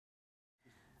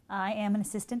I am an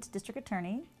assistant district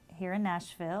attorney here in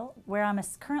Nashville. Where I'm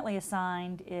currently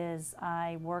assigned is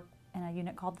I work in a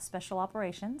unit called the Special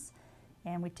Operations,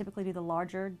 and we typically do the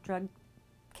larger drug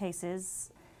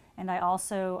cases, and I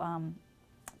also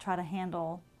try to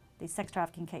handle the sex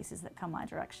trafficking cases that come my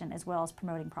direction, as well as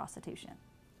promoting prostitution.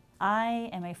 I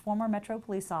am a former Metro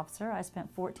police officer. I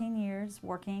spent 14 years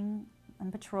working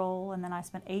in patrol, and then I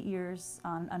spent 8 years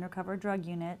on undercover drug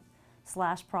unit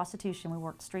 / prostitution. We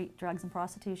worked street drugs and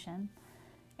prostitution.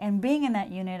 And being in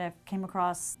that unit, I came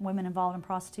across women involved in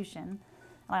prostitution.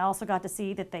 And I also got to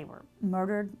see that they were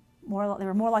murdered. They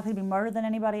were more likely to be murdered than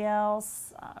anybody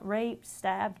else, raped,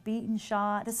 stabbed, beaten,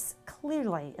 shot. This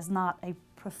clearly is not a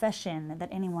profession that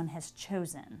anyone has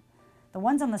chosen. The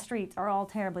ones on the streets are all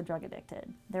terribly drug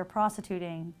addicted. They're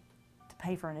prostituting to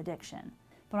pay for an addiction.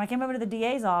 But when I came over to the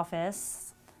DA's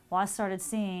office, well, I started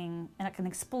seeing an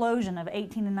explosion of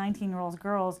 18 and 19-year-old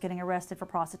girls getting arrested for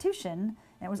prostitution,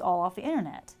 and it was all off the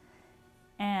internet.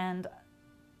 And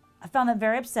I found that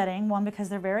very upsetting, one, because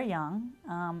they're very young.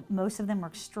 Most of them were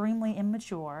extremely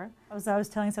immature. As I was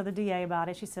telling the DA about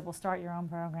it, she said, well, start your own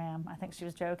program. I think she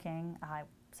was joking. I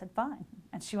said, fine.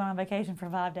 And she went on vacation for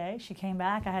 5 days. She came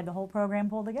back. I had the whole program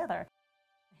pulled together.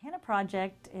 The Hannah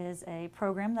Project is a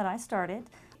program that I started.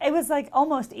 It was like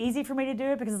almost easy for me to do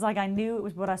it because it's like I knew it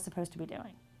was what I was supposed to be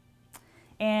doing.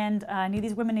 And I knew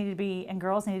these women needed to be, and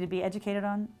girls needed to be educated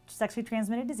on sexually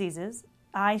transmitted diseases.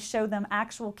 I showed them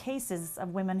actual cases of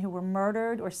women who were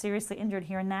murdered or seriously injured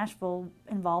here in Nashville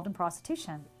involved in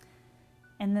prostitution.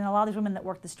 And then a lot of these women that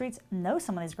work the streets know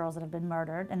some of these girls that have been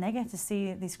murdered, and they get to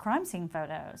see these crime scene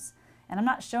photos. And I'm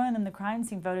not showing them the crime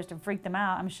scene photos to freak them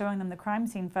out. I'm showing them the crime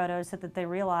scene photos so that they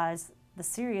realize the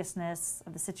seriousness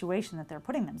of the situation that they're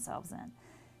putting themselves in.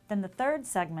 Then the third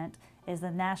segment is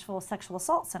the Nashville Sexual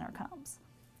Assault Center comes.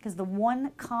 Because the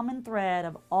one common thread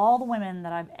of all the women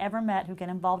that I've ever met who get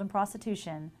involved in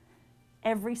prostitution,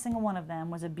 every single one of them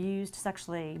was abused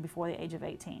sexually before the age of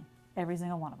 18. Every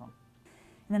single one of them.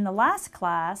 And then the last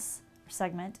class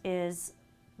segment is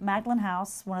Magdalene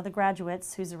House, one of the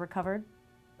graduates who's a recovered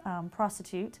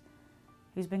prostitute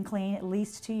who's been clean at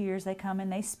least 2 years. They come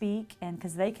and they speak, and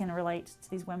because they can relate to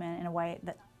these women in a way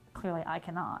that clearly I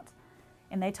cannot.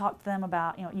 And they talk to them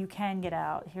about, you can get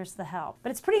out, here's the help. But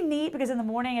it's pretty neat because in the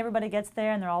morning everybody gets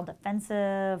there and they're all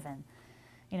defensive and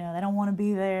they don't want to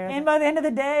be there. And by the end of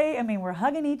the day, I mean, we're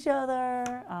hugging each other.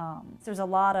 There's a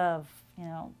lot of,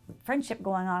 friendship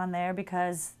going on in there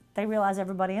because they realize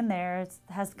everybody in there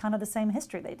has kind of the same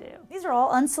history they do. These are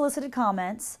all unsolicited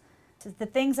comments. The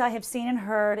things I have seen and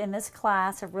heard in this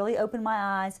class have really opened my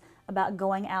eyes about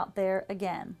going out there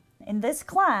again. In this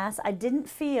class, I didn't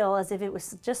feel as if it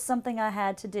was just something I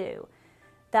had to do.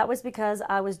 That was because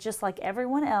I was just like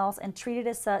everyone else and treated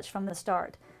as such from the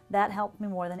start. That helped me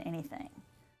more than anything.